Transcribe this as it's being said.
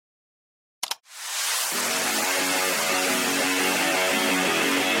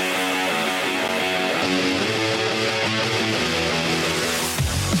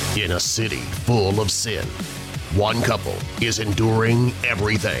In a city full of sin, one couple is enduring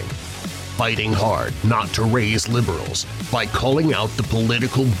everything, fighting hard not to raise liberals by calling out the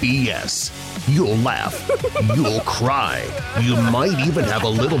political BS. You'll laugh, you'll cry, you might even have a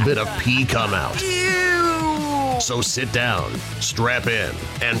little bit of pee come out. So sit down, strap in,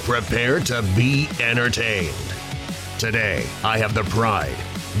 and prepare to be entertained. Today, I have the pride,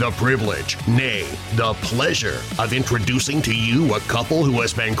 the privilege, nay, the pleasure of introducing to you a couple who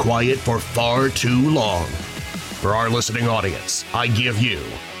has been quiet for far too long. For our listening audience, I give you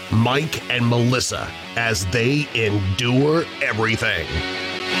Mike and Melissa as they endure everything.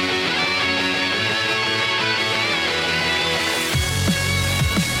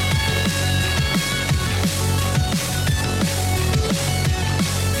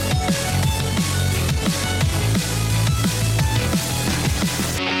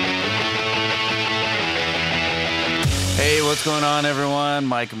 Hey, what's going on, everyone?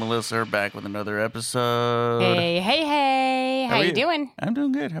 Mike and Melissa are back with another episode. Hey. How you doing? I'm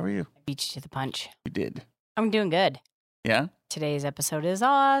doing good. How are you? Beat you to the punch. We did. I'm doing good. Yeah? Today's episode is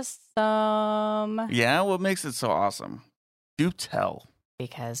awesome. Yeah? What makes it so awesome? Do tell.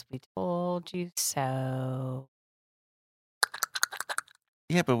 Because we told you so.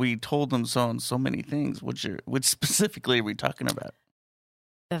 Yeah, but we told them so on so many things. Which specifically are we talking about?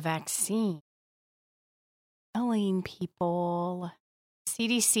 The vaccine. Telling people.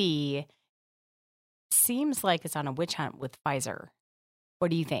 CDC seems like it's on a witch hunt with Pfizer. What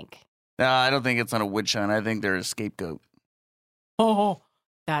do you think? No, I don't think it's on a witch hunt. I think they're a scapegoat. Oh,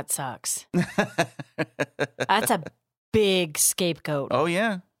 that sucks. That's a big scapegoat. Oh,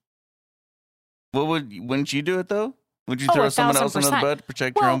 yeah. Wouldn't you do it, though? Would you throw someone else under the bus to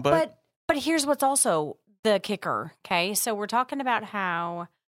protect your own butt? But here's what's also the kicker, okay? So we're talking about how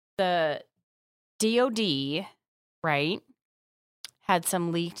the DOD, right, had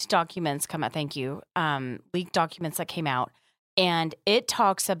some leaked documents come out. Thank you. Leaked documents that came out. And it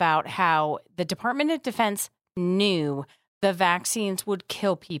talks about how the Department of Defense knew the vaccines would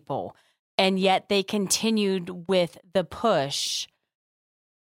kill people. And yet they continued with the push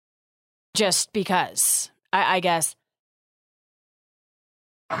just because, I guess.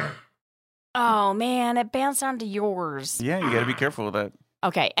 Oh, man, it bounced onto yours. Yeah, you got to be careful with that.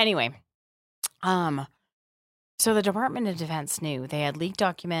 Okay, anyway. So the Department of Defense knew they had leaked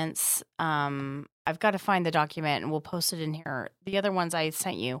documents. I've got to find the document and we'll post it in here. The other ones I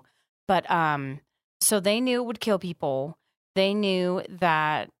sent you, but so they knew it would kill people. They knew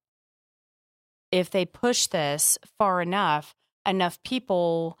that if they pushed this far enough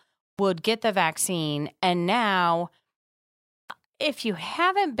people would get the vaccine. And now, if you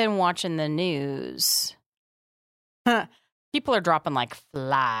haven't been watching the news, people are dropping like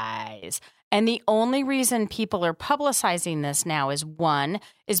flies. And the only reason people are publicizing this now is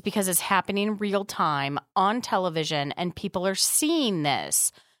because it's happening real time on television and people are seeing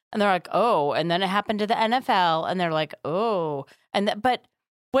this. And they're like, oh, and then it happened to the NFL and they're like, oh. But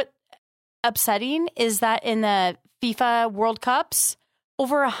what upsetting is that in the FIFA World Cups,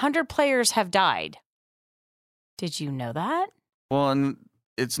 over 100 players have died. Did you know that? Well, and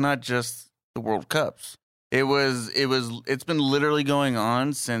it's not just the World Cups. It's been literally going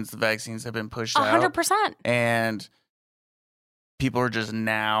on since the vaccines have been pushed 100%. out. And people are just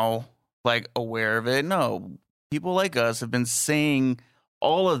now like aware of it. No, people like us have been saying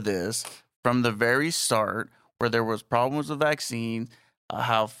all of this from the very start where there was problems with vaccine,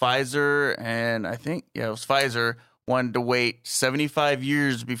 how Pfizer and I think, it was Pfizer wanted to wait 75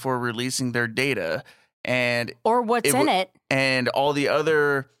 years before releasing their data. Or what's in it. And all the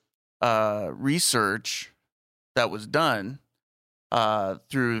other research that was done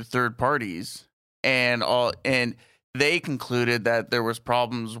through third parties, and they concluded that there was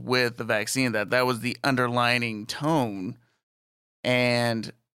problems with the vaccine, that was the underlining tone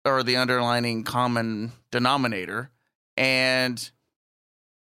or the underlining common denominator. And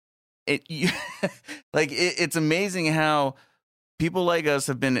it's amazing how people like us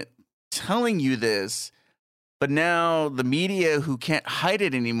have been telling you this, but now the media who can't hide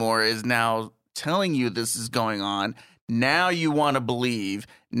it anymore is now telling you this is going on. Now you want to believe.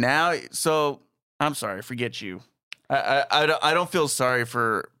 So I'm sorry, forget you. I don't feel sorry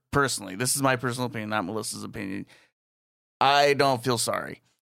for personally. This is my personal opinion, not Melissa's opinion. I don't feel sorry.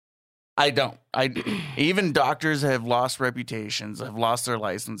 I don't. Even doctors have lost reputations, have lost their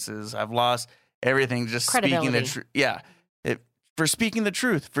licenses, have lost everything just speaking the truth. Yeah. For speaking the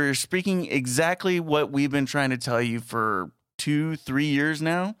truth, for speaking exactly what we've been trying to tell you for 2-3 years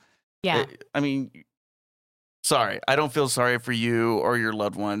now. Yeah. I mean, sorry. I don't feel sorry for you or your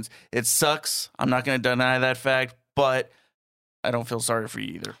loved ones. It sucks. I'm not going to deny that fact, but I don't feel sorry for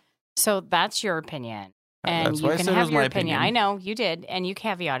you either. So that's your opinion. And That's you why I can said it have was your my opinion. opinion. I know you did, and you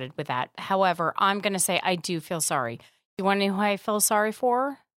caveated with that. However, I'm going to say I do feel sorry. You want to know who I feel sorry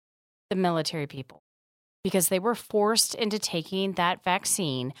for? The military people. Because they were forced into taking that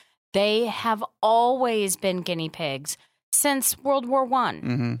vaccine. They have always been guinea pigs since World War I.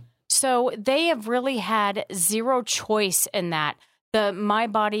 Mm-hmm. So they have really had zero choice in that. The My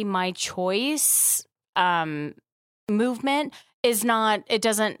Body, My Choice movement is not, it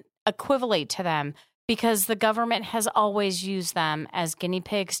doesn't equivalate to them because the government has always used them as guinea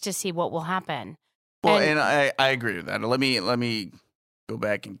pigs to see what will happen. Well, and I agree with that. Let me go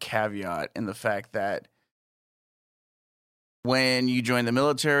back and caveat in the fact that when you join the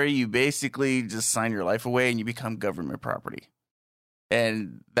military, you basically just sign your life away and you become government property.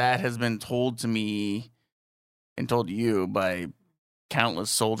 And that has been told to me and told to you by countless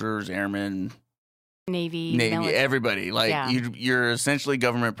soldiers, airmen, Navy, everybody. Like Yeah. you're essentially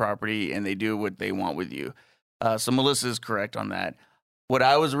government property and they do what they want with you. So Melissa is correct on that. What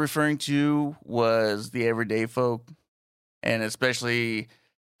I was referring to was the everyday folk, and especially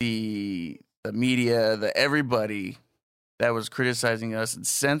the media, the everybody that was criticizing us and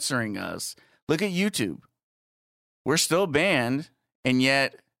censoring us. Look at YouTube. We're still banned, and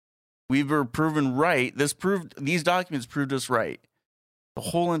yet we were proven right. These documents proved us right the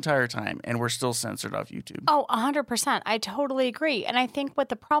whole entire time, and we're still censored off YouTube. Oh, 100%. I totally agree. And I think what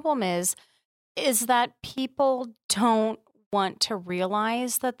the problem is that people don't want to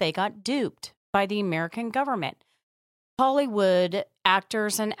realize that they got duped by the American government. Hollywood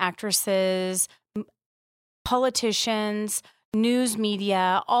actors and actresses, politicians, news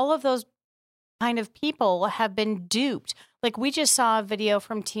media, all of those kind of people have been duped. Like we just saw a video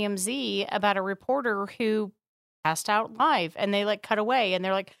from TMZ about a reporter who passed out live and they like cut away and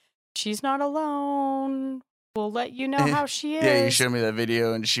they're like, she's not alone. We'll let you know how she is. Yeah, you showed me that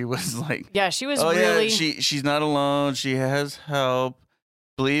video and she was like, yeah, she was yeah, she's not alone. She has help.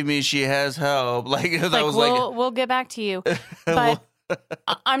 Believe me, she has help. Like, I was we'll get back to you. But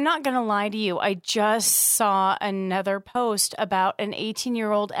I'm not going to lie to you. I just saw another post about an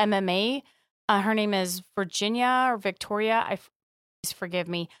 18-year-old MMA. Her name is Virginia or Victoria. Please forgive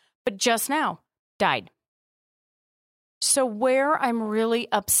me. But just now died. So where I'm really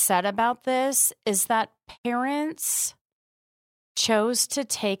upset about this is that parents chose to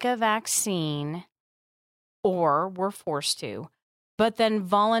take a vaccine or were forced to, but then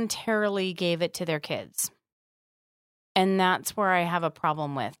voluntarily gave it to their kids. And that's where I have a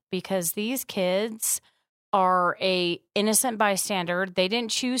problem with, because these kids are a innocent bystander. They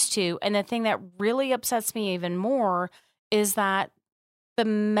didn't choose to. And the thing that really upsets me even more is that the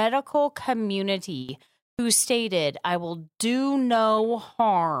medical community who stated, I will do no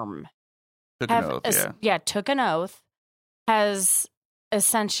harm, took an oath, has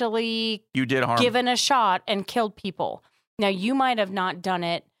essentially you did harm. Given a shot and killed people. Now, you might have not done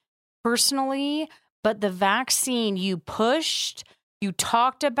it personally, but the vaccine you pushed, you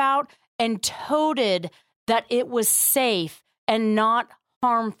talked about, and toted that it was safe and not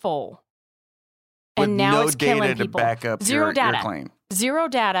harmful. With and now no it's data killing to people. back up Zero data. your claim. Zero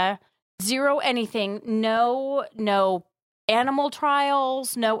data, zero anything, no animal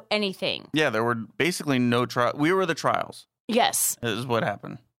trials, no anything. Yeah, there were basically no trial. We were the trials. Yes. Is what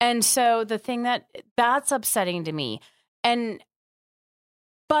happened. And so the thing that's upsetting to me, and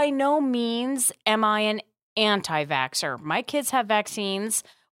by no means am I an anti-vaxxer. My kids have vaccines.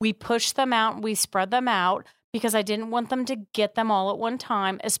 We push them out. We spread them out because I didn't want them to get them all at one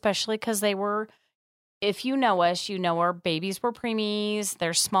time, especially because they were, if you know us, you know our babies were preemies.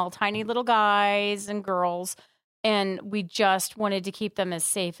 They're small, tiny little guys and girls. And we just wanted to keep them as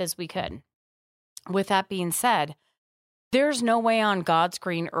safe as we could. With that being said, there's no way on God's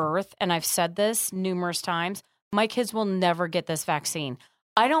green earth, and I've said this numerous times, my kids will never get this vaccine.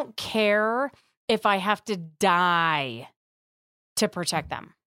 I don't care if I have to die to protect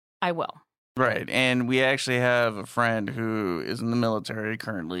them. I will. Right. And we actually have a friend who is in the military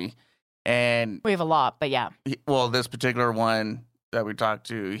currently. And we have a lot, but yeah. This particular one that we talked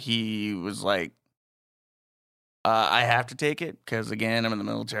to, he was like, I have to take it because, again, I'm in the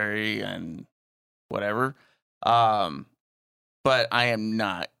military and whatever. But I am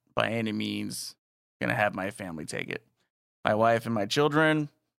not by any means going to have my family take it. My wife and my children,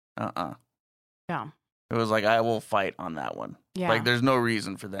 Yeah. It was like, I will fight on that one. Yeah. Like, there's no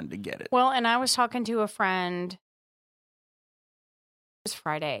reason for them to get it. Well, and I was talking to a friend. It was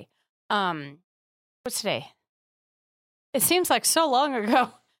Friday. What's today? It seems like so long ago.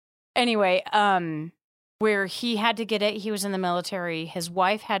 Anyway, where he had to get it. He was in the military. His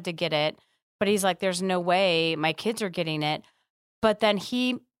wife had to get it, but he's like, there's no way my kids are getting it. But then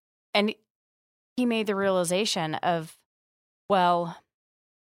he made the realization of, well,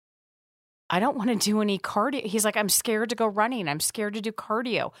 I don't want to do any cardio. He's like, I'm scared to go running. I'm scared to do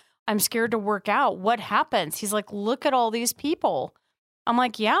cardio. I'm scared to work out. What happens? He's like, look at all these people. I'm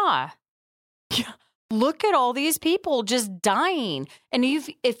like, yeah. Look at all these people just dying. And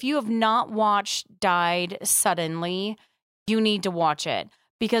if you have not watched Died Suddenly, you need to watch it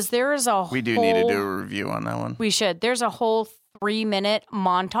because there is a We do need to do a review on that one. We should. There's a whole 3-minute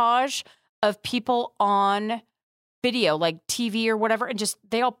montage of people on video, like TV or whatever, and just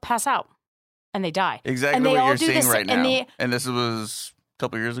they all pass out and they die. Exactly and they what all you're do seeing this, right now. And this was a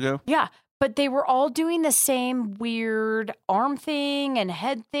couple years ago? Yeah. But they were all doing the same weird arm thing and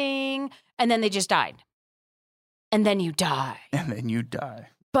head thing, and then they just died. And then you die. And then you die.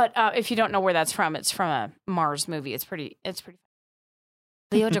 But if you don't know where that's from, it's from a Mars movie. It's pretty.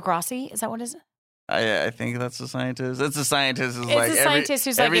 Leo Degrassi, is that what it is? I think that's a scientist. It's a scientist. It's a scientist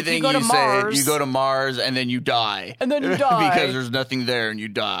who's like, if you go to Mars, you go to Mars and then you die. And then you die. Because there's nothing there and you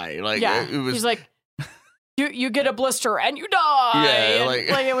die. Like, yeah. It was, he's like, you get a blister and you die. Yeah,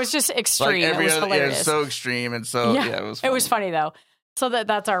 like it was just extreme. It was hilarious. Yeah, it was so extreme. And so, yeah it was funny. It was funny, though. So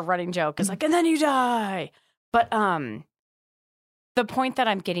that's our running joke. Is like, and then you die. But the point that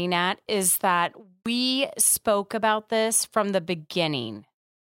I'm getting at is that we spoke about this from the beginning.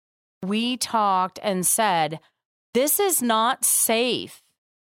 We talked and said, this is not safe.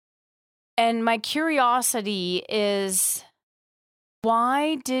 And my curiosity is,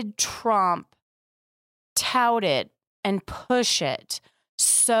 why did Trump tout it and push it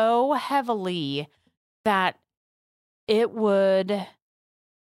so heavily that it would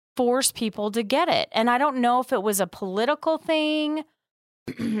force people to get it? And I don't know if it was a political thing.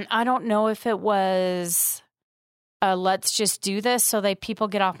 I don't know if it was let's just do this so that people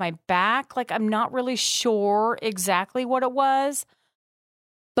get off my back. Like, I'm not really sure exactly what it was.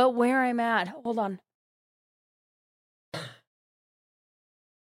 But where I'm at, hold on.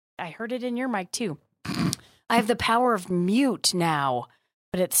 I heard it in your mic too. I have the power of mute now,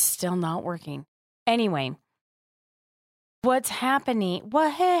 but it's still not working. Anyway, what's happening?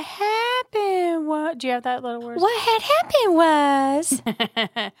 What had happened? What do you have that little word? What had happened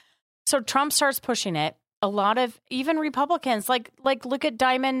was so Trump starts pushing it. A lot of even Republicans, like look at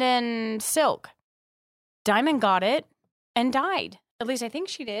Diamond and Silk. Diamond got it and died. At least I think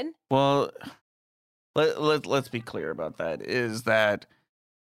she did. Well, let's be clear about that. Is that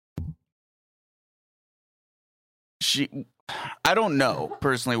I don't know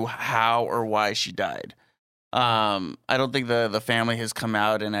personally how or why she died. I don't think the family has come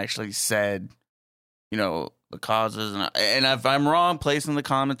out and actually said, the causes. And if I'm wrong, place in the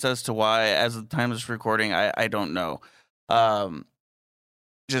comments as to why. As of the time of this recording, I don't know.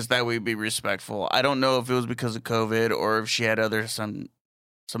 Just that we'd be respectful. I don't know if it was because of COVID or if she had some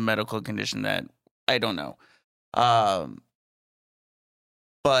medical condition that I don't know.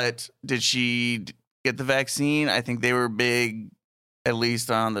 But did she get the vaccine? I think they were big, at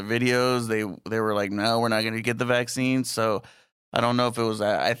least on the videos. They were like, no, we're not going to get the vaccine. So I don't know if it was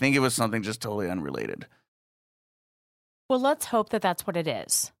that. I think it was something just totally unrelated. Well, let's hope that that's what it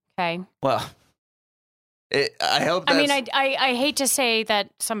is. Okay. Well, I hope. I mean, I hate to say that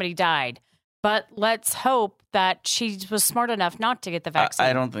somebody died, but let's hope that she was smart enough not to get the vaccine.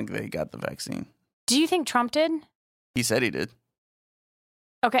 I don't think they got the vaccine. Do you think Trump did? He said he did.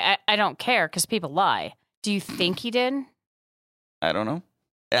 Okay, I don't care because people lie. Do you think he did? I don't know.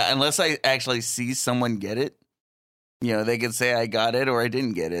 Unless I actually see someone get it, they could say I got it or I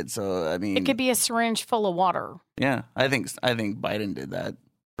didn't get it. So I mean, it could be a syringe full of water. Yeah, I think Biden did that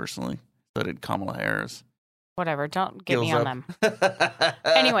personally. So did Kamala Harris. Whatever, don't get me on them.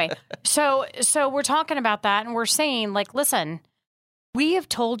 Anyway, so we're talking about that and we're saying, like, listen, we have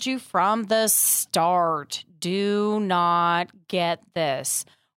told you from the start, do not get this.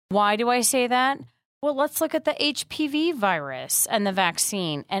 Why do I say that? Well, let's look at the HPV virus and the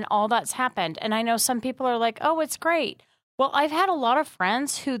vaccine and all that's happened. And I know some people are like, oh, it's great. Well, I've had a lot of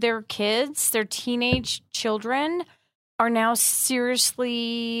friends who their kids, their teenage children are now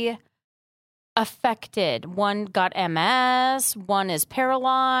seriously affected. One got MS, one is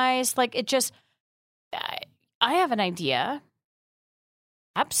paralyzed. Like it just, I have an idea.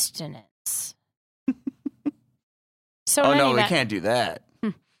 Abstinence. So no, we can't do that.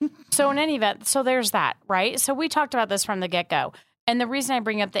 So in any event, so there's that, right? So we talked about this from the get-go. And the reason I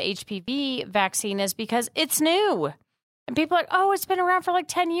bring up the HPV vaccine is because it's new. And people are like, oh, it's been around for like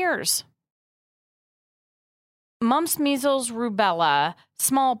 10 years. Mumps, measles, rubella,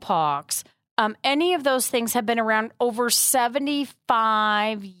 smallpox, Any of those things have been around over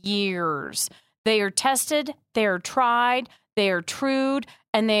 75 years. They are tested, they are tried, they are trued,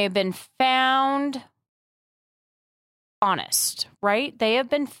 and they have been found honest, right? They have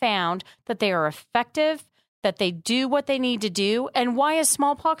been found that they are effective, that they do what they need to do. And why is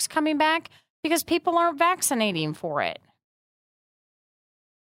smallpox coming back? Because people aren't vaccinating for it.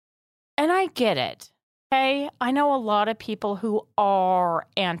 And I get it. Okay, I know a lot of people who are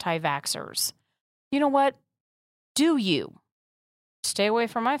anti-vaxxers. You know what? Do you? Stay away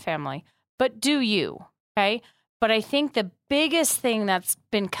from my family, but do you? Okay? But I think the biggest thing that's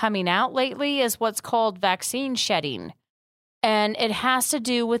been coming out lately is what's called vaccine shedding. And it has to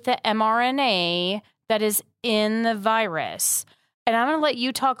do with the mRNA that is in the virus. And I'm going to let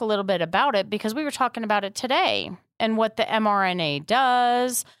you talk a little bit about it because we were talking about it today and what the mRNA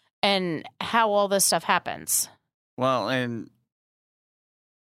does and how all this stuff happens. Well, and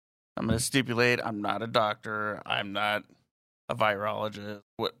I'm going to stipulate I'm not a doctor. I'm not a virologist.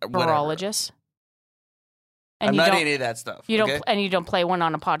 Virologist? And I'm not any of that stuff. You don't, and you don't play one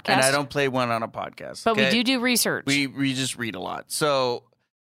on a podcast? And I don't play one on a podcast. But we do research. We just read a lot. So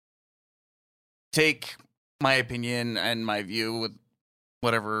take my opinion and my view with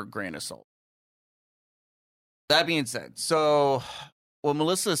whatever grain of salt. That being said, so what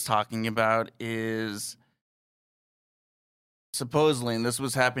Melissa is talking about is supposedly, and this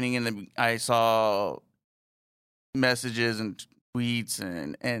was happening I saw messages and tweets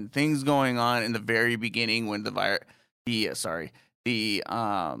and things going on in the very beginning when the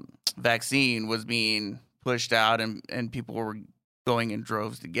vaccine was being pushed out and people were going in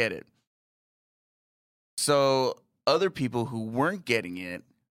droves to get it. So other people who weren't getting it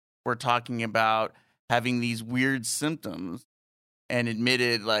were talking about having these weird symptoms and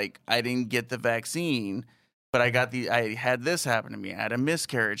admitted, like, I didn't get the vaccine, but I had this happen to me. I had a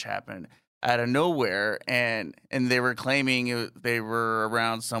miscarriage happen out of nowhere, and they were claiming they were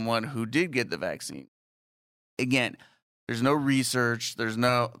around someone who did get the vaccine. Again, there's no research,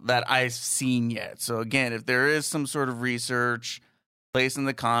 that I've seen yet. So again, if there is some sort of research, place in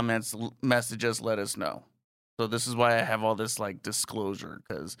the comments, message us, let us know. So this is why I have all this like disclosure,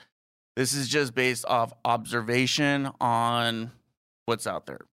 because this is just based off observation on what's out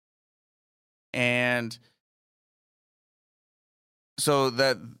there. And so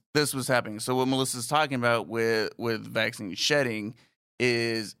that this was happening. So what Melissa's talking about with vaccine shedding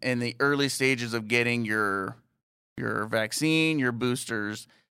is in the early stages of getting your vaccine, your boosters,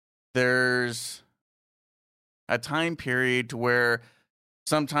 there's a time period to where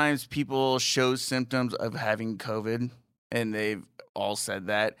sometimes people show symptoms of having COVID, and they've all said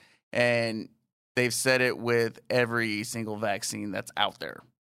that, and they've said it with every single vaccine that's out there,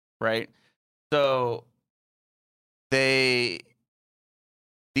 right? So these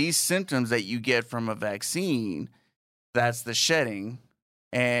symptoms that you get from a vaccine, that's the shedding,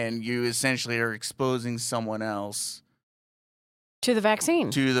 and you essentially are exposing someone else to the vaccine,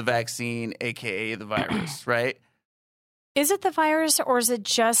 aka the virus, right? Is it the virus or is it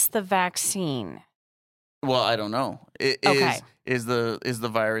just the vaccine? Well, I don't know. Okay. Is the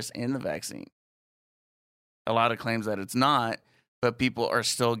virus in the vaccine? A lot of claims that it's not, but people are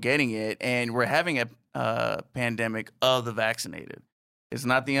still getting it, and we're having a pandemic of the vaccinated. It's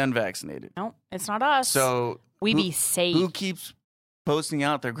not the unvaccinated. No, it's not us. So be safe. Who keeps posting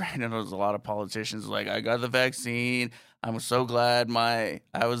out there? Granted, there's a lot of politicians like, I got the vaccine. I'm so glad I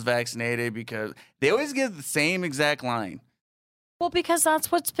was vaccinated, because they always give the same exact line. Well, because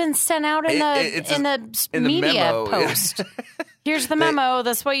that's what's been sent out in the media memo. post. Here's the memo.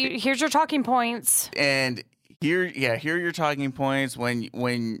 That's what here's your talking points. And here are your talking points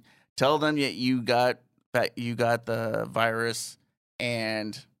when tell them you got the virus,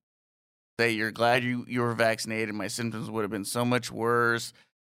 and say you're glad you were vaccinated. My symptoms would have been so much worse,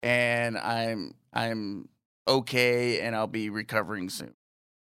 and I'm okay, and I'll be recovering soon.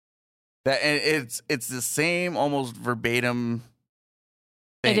 And it's the same, almost verbatim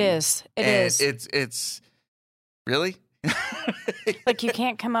thing. It is. It's really like you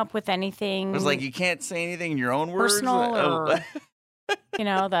can't come up with anything. It's like you can't say anything in your own words, personal or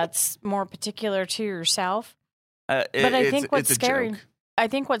that's more particular to yourself. But I think what's scary. I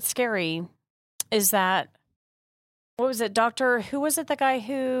think what's scary is that, what was it, who was it, the guy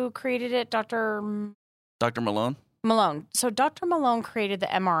who created it? Dr. Malone? Malone. So Dr. Malone created the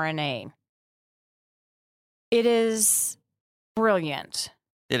mRNA. It is brilliant.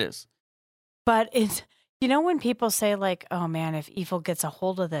 It is. But it's, when people say like, oh man, if evil gets a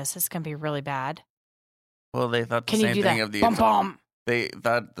hold of this, it's going to be really bad. Well, they thought the same thing of the bomb. They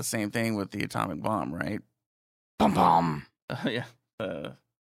thought the same thing with the atomic bomb, right? Bomb. Yeah.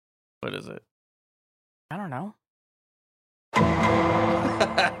 What is it? I don't know.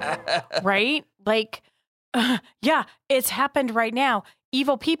 Right? Like, yeah, it's happened right now.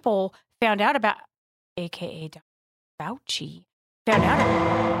 Evil people found out about, AKA Fauci, found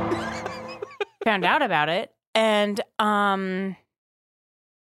out about it. And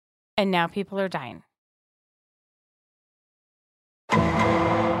now people are dying. I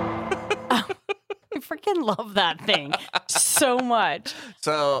freaking love that thing so much.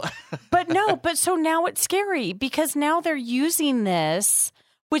 So, but so now it's scary because now they're using this,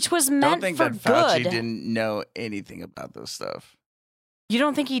 which was meant don't think for that Fauci good. didn't know anything about this stuff. You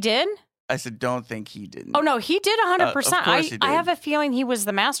don't think he did? I said, don't think he didn't. Oh no, he did 100%. Of course he did. I have a feeling he was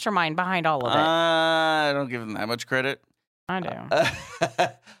the mastermind behind all of it. I don't give him that much credit. I do.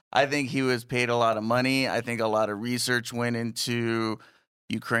 I think he was paid a lot of money. I think a lot of research went into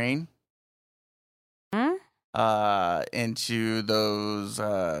Ukraine. Into those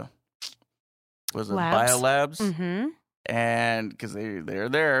was it biolabs? Mm-hmm. And because they're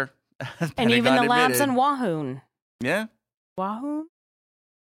there, and even the labs admitted. in Wahoo. Yeah, Wahoo.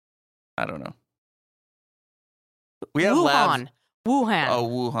 I don't know. We have labs. Wuhan. Oh,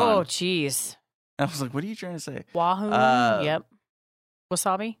 Wuhan. Oh, jeez. I was like, what are you trying to say? Wahoo. Yep.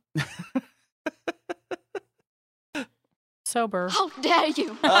 Wasabi. Sober. How dare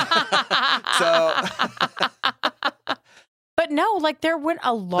you? But no, like there went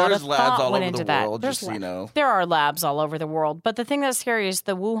a lot There's of labs thought all went over into the that. world, just so you know. There are labs all over the world, but the thing that's scary is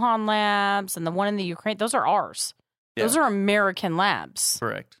the Wuhan labs and the one in the Ukraine. Those are ours. Yeah. Those are American labs.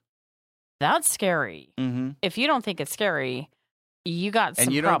 Correct. That's scary. Mm-hmm. If you don't think it's scary, you got some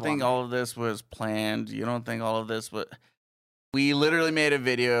And you problem. don't think all of this was planned. You don't think all of this was... We literally made a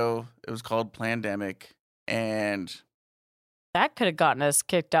video. It was called Plandemic. And that could have gotten us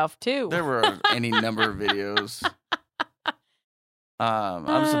kicked off too. there were any number of videos.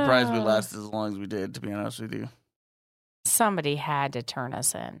 I'm surprised we lasted as long as we did, to be honest with you. Somebody had to turn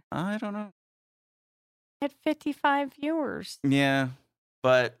us in. I don't know. Had 55 viewers. Yeah,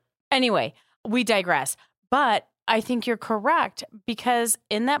 but... Anyway, we digress. But I think you're correct because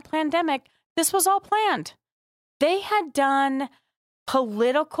in that pandemic, this was all planned. They had done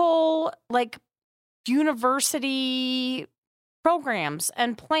political, like, university programs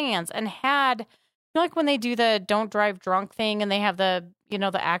and plans and had, like when they do the don't drive drunk thing and they have the,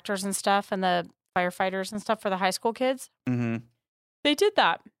 the actors and stuff and the firefighters and stuff for the high school kids. Mm-hmm. They did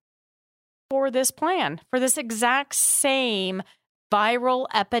that for this plan, for this exact same viral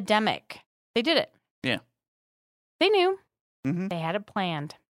epidemic. They did it. Yeah. They knew. Mm-hmm. They had it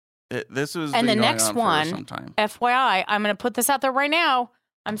planned. This was and been the going next on one, for some time. FYI, I'm going to put this out there right now.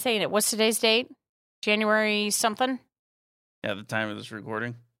 I'm saying it. What's today's date? January something? Yeah, the time of this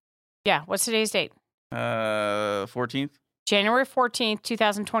recording. Yeah. What's today's date? 14th. January 14th,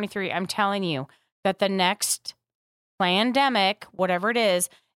 2023. I'm telling you that the next plandemic, whatever it is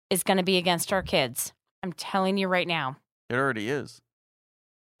going to be against our kids. I'm telling you right now. It already is.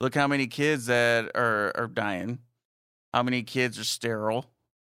 Look how many kids that are dying. How many kids are sterile.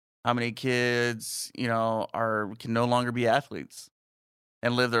 How many kids, can no longer be athletes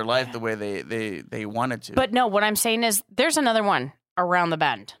and live their life the way they wanted to. But no, what I'm saying is there's another one around the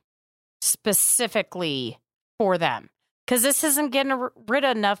bend specifically for them because this isn't getting rid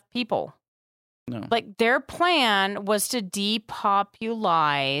of enough people. No. Like their plan was to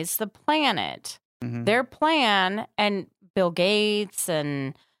depopulize the planet. Mm-hmm. Their plan, and Bill Gates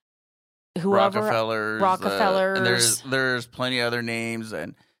and whoever, Rockefellers. There's plenty of other names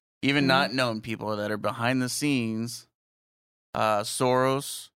and even not known people that are behind the scenes.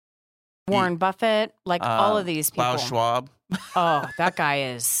 Soros, Warren Buffett, like all of these people. Klaus Schwab. Oh, that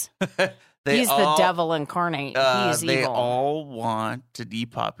guy is. He's the devil incarnate. He's they evil. all want to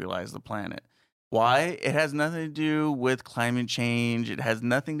depopulize the planet. Why? It has nothing to do with climate change. It has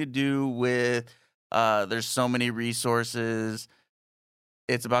nothing to do with there's so many resources.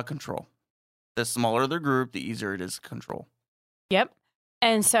 It's about control. The smaller the group, the easier it is to control. Yep.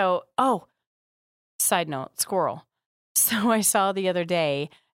 And so, side note, squirrel. So I saw the other day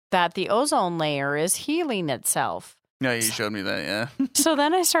that the ozone layer is healing itself. Yeah, you showed me that, yeah. So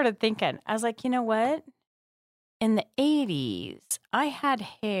then I started thinking, I was like, you know what? In the 80s, I had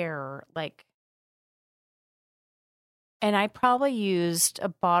hair and I probably used a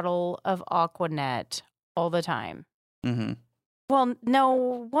bottle of Aquanet all the time. Mm-hmm. Well,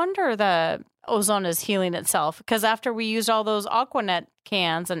 no wonder the ozone is healing itself because after we used all those Aquanet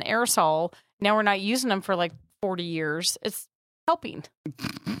cans and aerosol, now we're not using them for like 40 years. It's helping.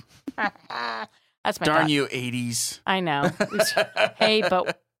 That's my Darn thought. you, 80s. I know. Hey,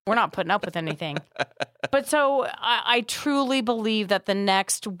 but We're not putting up with anything. But so I truly believe that the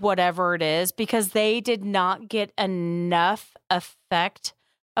next whatever it is, because they did not get enough effect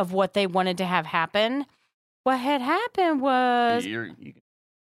of what they wanted to have happen. What had happened was...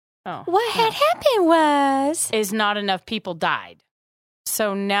 What had happened was... is not enough people died.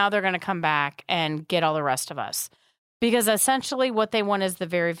 So now they're going to come back and get all the rest of us. Because essentially what they want is the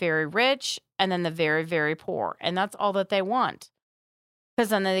very, very rich and then the very, very poor. And that's all that they want. Because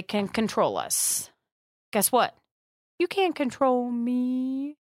then they can control us. Guess what? You can't control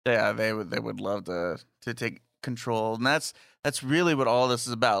me. Yeah, they would love to take control. And that's really what all this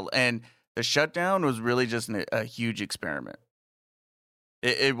is about. And the shutdown was really just a huge experiment.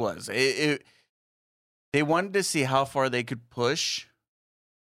 It was. They wanted to see how far they could push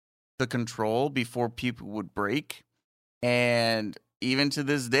the control before people would break. And even to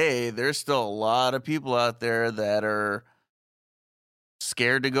this day, there's still a lot of people out there that are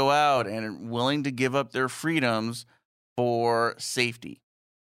scared to go out and willing to give up their freedoms for safety.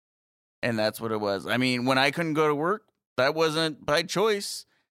 And that's what it was. I mean, when I couldn't go to work, that wasn't by choice.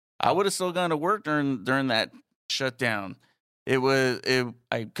 I would have still gone to work during that shutdown.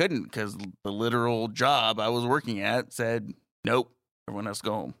 I couldn't because the literal job I was working at said, nope, everyone has to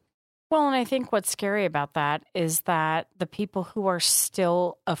go home. Well, and I think what's scary about that is that the people who are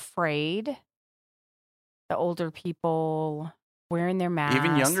still afraid, the older people wearing their masks.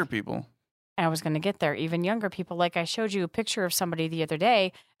 Even younger people. I was going to get there. Even younger people. Like I showed you a picture of somebody the other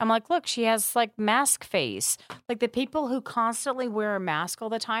day. I'm like, look, she has like mask face. Like the people who constantly wear a mask all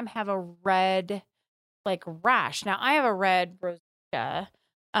the time have a red like rash. Now I have a red rosacea.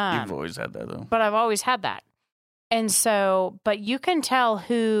 You've always had that though. But I've always had that. And so, but you can tell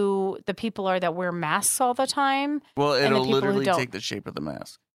who the people are that wear masks all the time. Well, it'll literally take the shape of the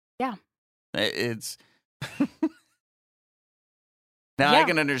mask. Yeah. It's... Now, I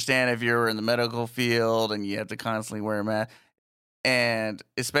can understand if you're in the medical field and you have to constantly wear a mask. And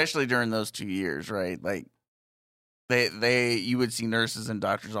especially during those 2 years, right? Like, you would see nurses and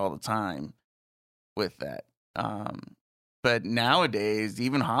doctors all the time with that. But nowadays,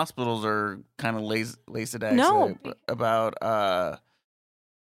 even hospitals are kind of laissez-faire about...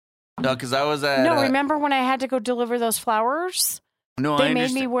 No, because I was at... No, remember when I had to go deliver those flowers? No, they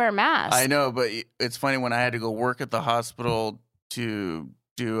made me wear a mask. I know, but it's funny when I had to go work at the hospital to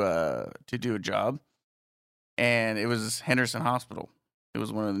do a job, and it was Henderson Hospital. It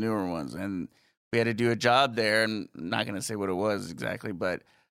was one of the newer ones, and we had to do a job there. And I'm not going to say what it was exactly, but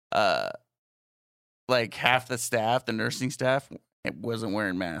like half the staff, the nursing staff, it wasn't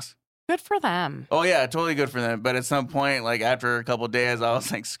wearing masks. Good for them. Oh yeah, totally good for them. But at some point, like after a couple of days, I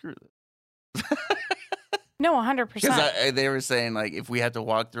was like, screw this. No, 100%. Because they were saying like if we had to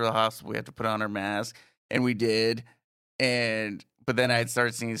walk through the hospital, we had to put on our mask, and we did. But then I'd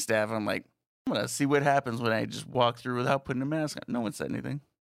start seeing staff, and I'm like, I'm gonna see what happens when I just walk through without putting a mask on. No one said anything.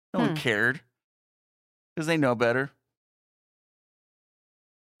 No one cared because they know better.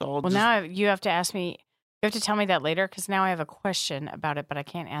 Now you have to ask me. You have to tell me that later because now I have a question about it, but I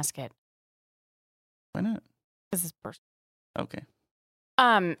can't ask it. Why not? This is personal. Okay.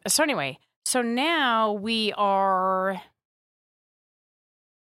 So anyway, so now we are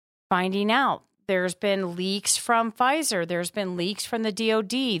finding out. There's been leaks from Pfizer. There's been leaks from the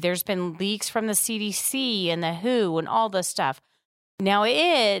DOD. There's been leaks from the CDC and the WHO and all this stuff. Now,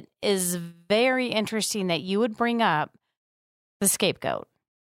 it is very interesting that you would bring up the scapegoat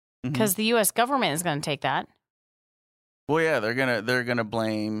because the U.S. government is going to take that. Well, yeah, they're gonna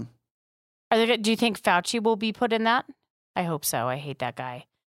blame. Do you think Fauci will be put in that? I hope so. I hate that guy.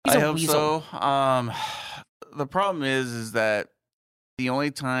 He's I a hope weasel. so. The problem is that the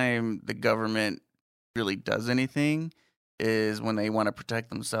only time the government really does anything is when they want to protect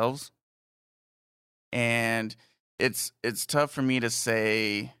themselves. And it's tough for me to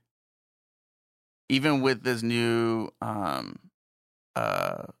say, even with this new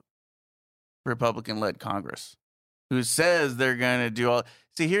Republican-led Congress, who says they're going to do all...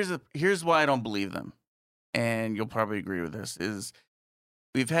 See, here's why I don't believe them. And you'll probably agree with this, is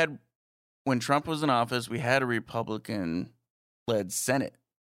we've had... When Trump was in office, we had a Republican-led Senate.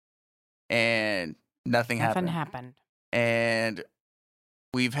 And nothing happened. And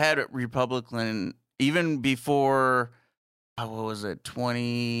we've had a Republican, even before, what was it,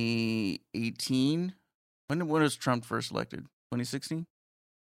 2018? When was Trump first elected? 2016?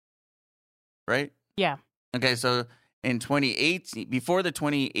 Right? Yeah. Okay, so in 2018, before the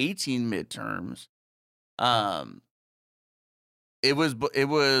 2018 midterms, it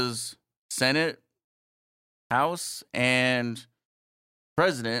was Senate, House, and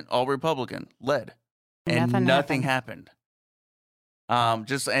President, all Republican led, and nothing happened.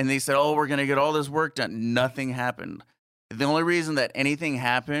 And they said, "Oh, we're gonna get all this work done." Nothing happened. The only reason that anything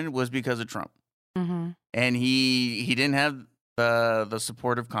happened was because of Trump, and he didn't have the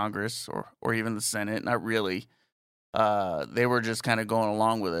support of Congress or even the Senate. Not really. They were just kind of going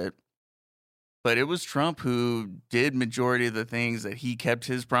along with it. But it was Trump who did majority of the things that he kept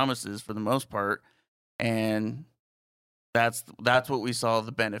his promises for the most part, and that's what we saw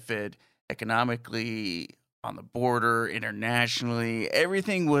the benefit economically, on the border, internationally.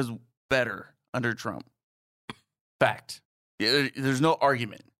 Everything was better under Trump. Fact. There's no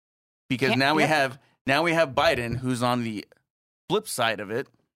argument, because now we have Biden, who's on the flip side of it,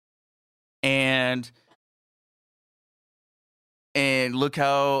 and look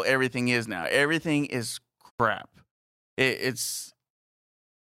how everything is now. Everything is crap. It's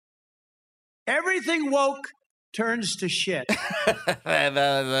everything woke turns to shit.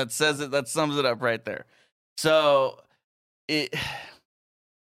 that says it. That sums it up right there. So this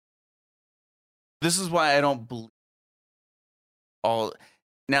is why I don't believe all.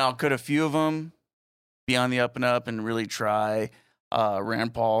 Now, could a few of them be on the up and up and really try?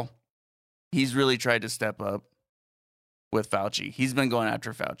 Rand Paul, he's really tried to step up with Fauci. He's been going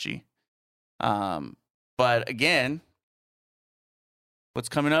after Fauci. But again, what's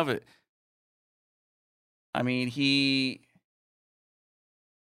coming of it? I mean, he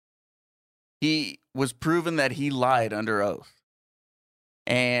was proven that he lied under oath,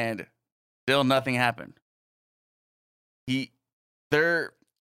 and still nothing happened. People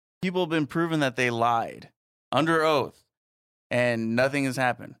have been proven that they lied under oath, and nothing has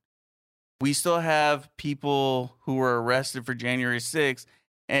happened. We still have people who were arrested for January 6th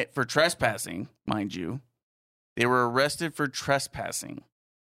for trespassing, mind you. They were arrested for trespassing.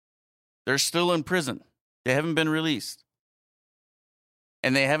 They're still in prison. They haven't been released.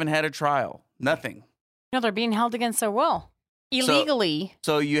 And they haven't had a trial. Nothing. No, they're being held against their will. Illegally.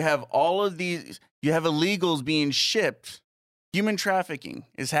 So you have all of these, you have illegals being shipped. Human trafficking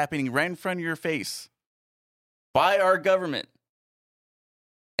is happening right in front of your face by our government.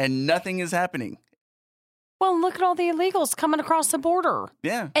 And nothing is happening. Well, look at all the illegals coming across the border.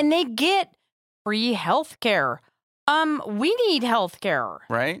 Yeah. And they get free health care. We need health care.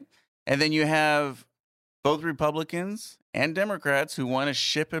 Right? And then you have both Republicans and Democrats who want to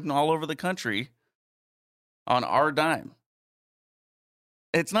ship him all over the country on our dime.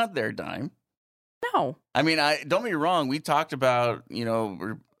 It's not their dime. No. I mean, don't get me wrong. We talked about,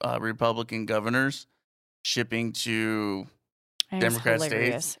 Republican governors shipping to Democrat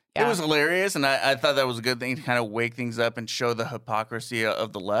states. Yeah. It was hilarious, and I thought that was a good thing to kind of wake things up and show the hypocrisy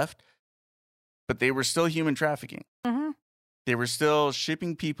of the left. But they were still human trafficking. Mm-hmm. They were still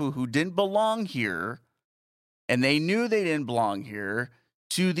shipping people who didn't belong here, and they knew they didn't belong here,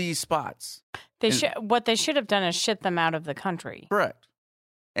 to these spots. What they should have done is ship them out of the country. Correct.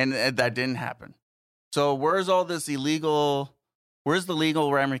 And that didn't happen. So where's all this illegal? Where's the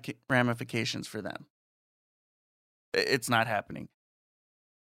legal ramifications for them? It's not happening.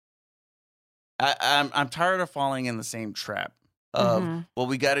 I'm tired of falling in the same trap of, well,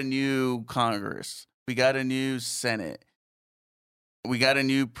 we got a new Congress. We got a new Senate. We got a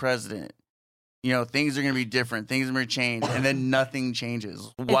new president. Things are going to be different. Things are going to change. And then nothing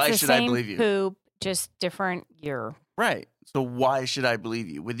changes. Why should I believe you? Poop, just different year. Right. So why should I believe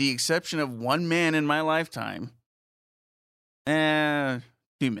you? With the exception of one man in my lifetime. 2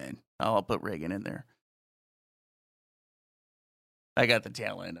 men. I'll put Reagan in there. I got the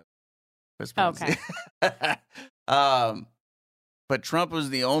tail end of it. Okay. But Trump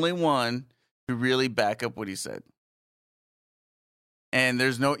was the only one to really back up what he said. And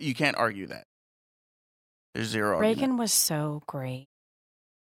you can't argue that. There's zero argument. Reagan was so great.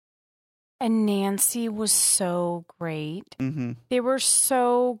 And Nancy was so great. Mm-hmm. They were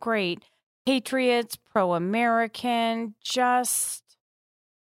so great. Patriots, pro-American, just...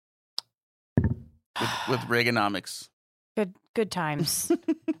 With Reaganomics. Good times.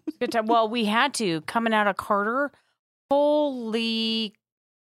 Good time. Well, we had to. Coming out of Carter, fully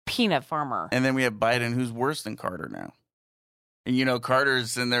peanut farmer. And then we have Biden, who's worse than Carter now. And,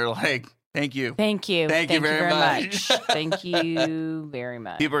 Carter's in there like, thank you. Thank you. Thank you very much. Thank you very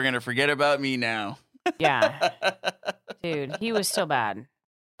much. People are going to forget about me now. Yeah. Dude, he was still bad.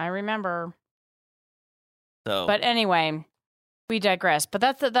 I remember. So, but anyway, we digress. But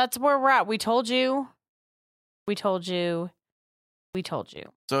that's where we're at. We told you. We told you. We told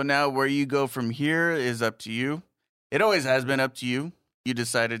you. So now where you go from here is up to you. It always has been up to you. You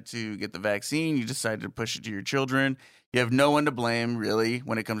decided to get the vaccine. You decided to push it to your children. You have no one to blame, really,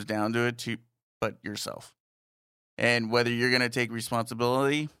 when it comes down to it, but yourself. And whether you're going to take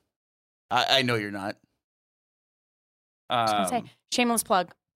responsibility, I know you're not. I was gonna say, shameless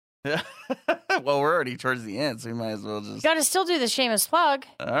plug. Well, we're already towards the end, so we might as well just. You got to still do the shameless plug.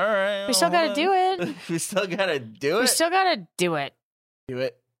 All right. We still got to do it. We still got to do it. We still got to do it. Do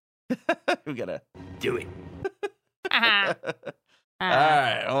it. We got to do it. Uh-huh. All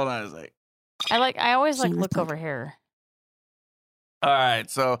right. Hold on a sec. I always look over here. All right.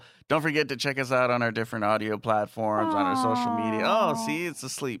 So don't forget to check us out on our different audio platforms, on our social media. Oh, see, it's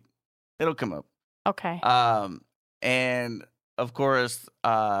asleep. It'll come up. Okay. And of course,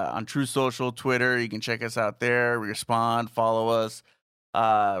 on True Social, Twitter, you can check us out there. Respond, follow us.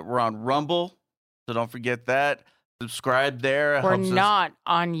 We're on Rumble, so don't forget that. Subscribe there. We're not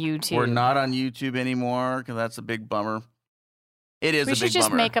on YouTube. We're not on YouTube anymore because that's a big bummer. It is a big bummer. We should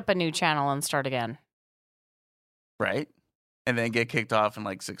just make up a new channel and start again. Right? And then get kicked off in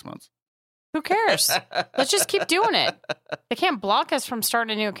like 6 months. Who cares? Let's just keep doing it. They can't block us from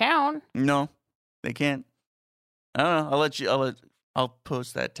starting a new account. No, they can't. I don't know. I'll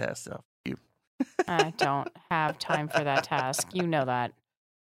post that test up for you. I don't have time for that task. You know that.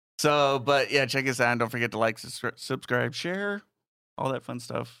 So, but yeah, check us out. And don't forget to like, subscribe, share, all that fun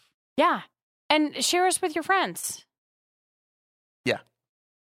stuff. Yeah. And share us with your friends. Yeah.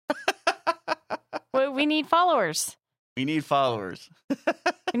 We need followers. We need followers.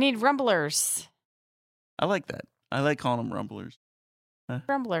 We need rumblers. I like that. I like calling them rumblers.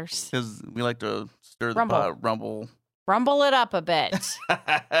 Rumblers. Because we like to stir the Rumble. pot. Rumble. Rumble it up a bit.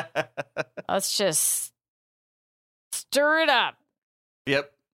 Let's just stir it up.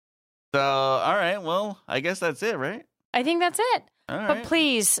 Yep. So, all right. Well, I guess that's it, right? I think that's it. All right. But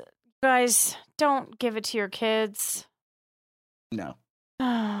please, guys, don't give it to your kids. No.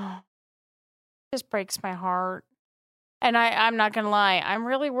 Just breaks my heart. And I'm not going to lie. I'm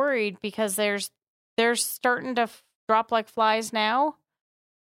really worried because they're starting to drop like flies now.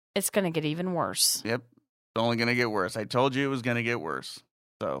 It's going to get even worse. Yep. It's only going to get worse. I told you it was going to get worse.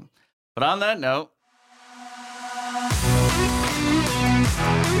 So, but on that note.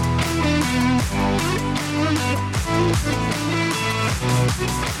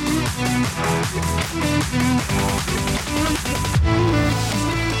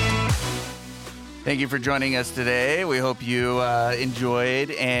 Thank you for joining us today. We hope you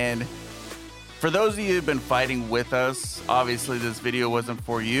enjoyed. And for those of you who've been fighting with us, obviously this video wasn't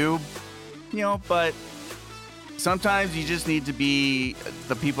for you, but sometimes you just need to be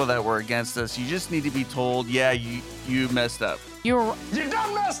the people that were against us. You just need to be told, yeah, you messed up. You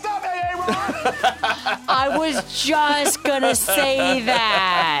done messed up, AA I was just going to say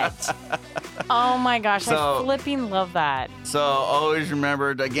that. Oh my gosh, I flipping love that. So always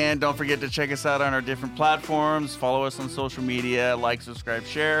remember, again, don't forget to check us out on our different platforms. Follow us on social media, like, subscribe,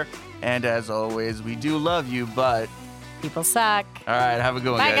 share. And as always, we do love you, but people suck. All right, have a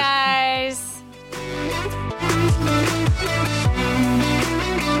good one, Bye, guys.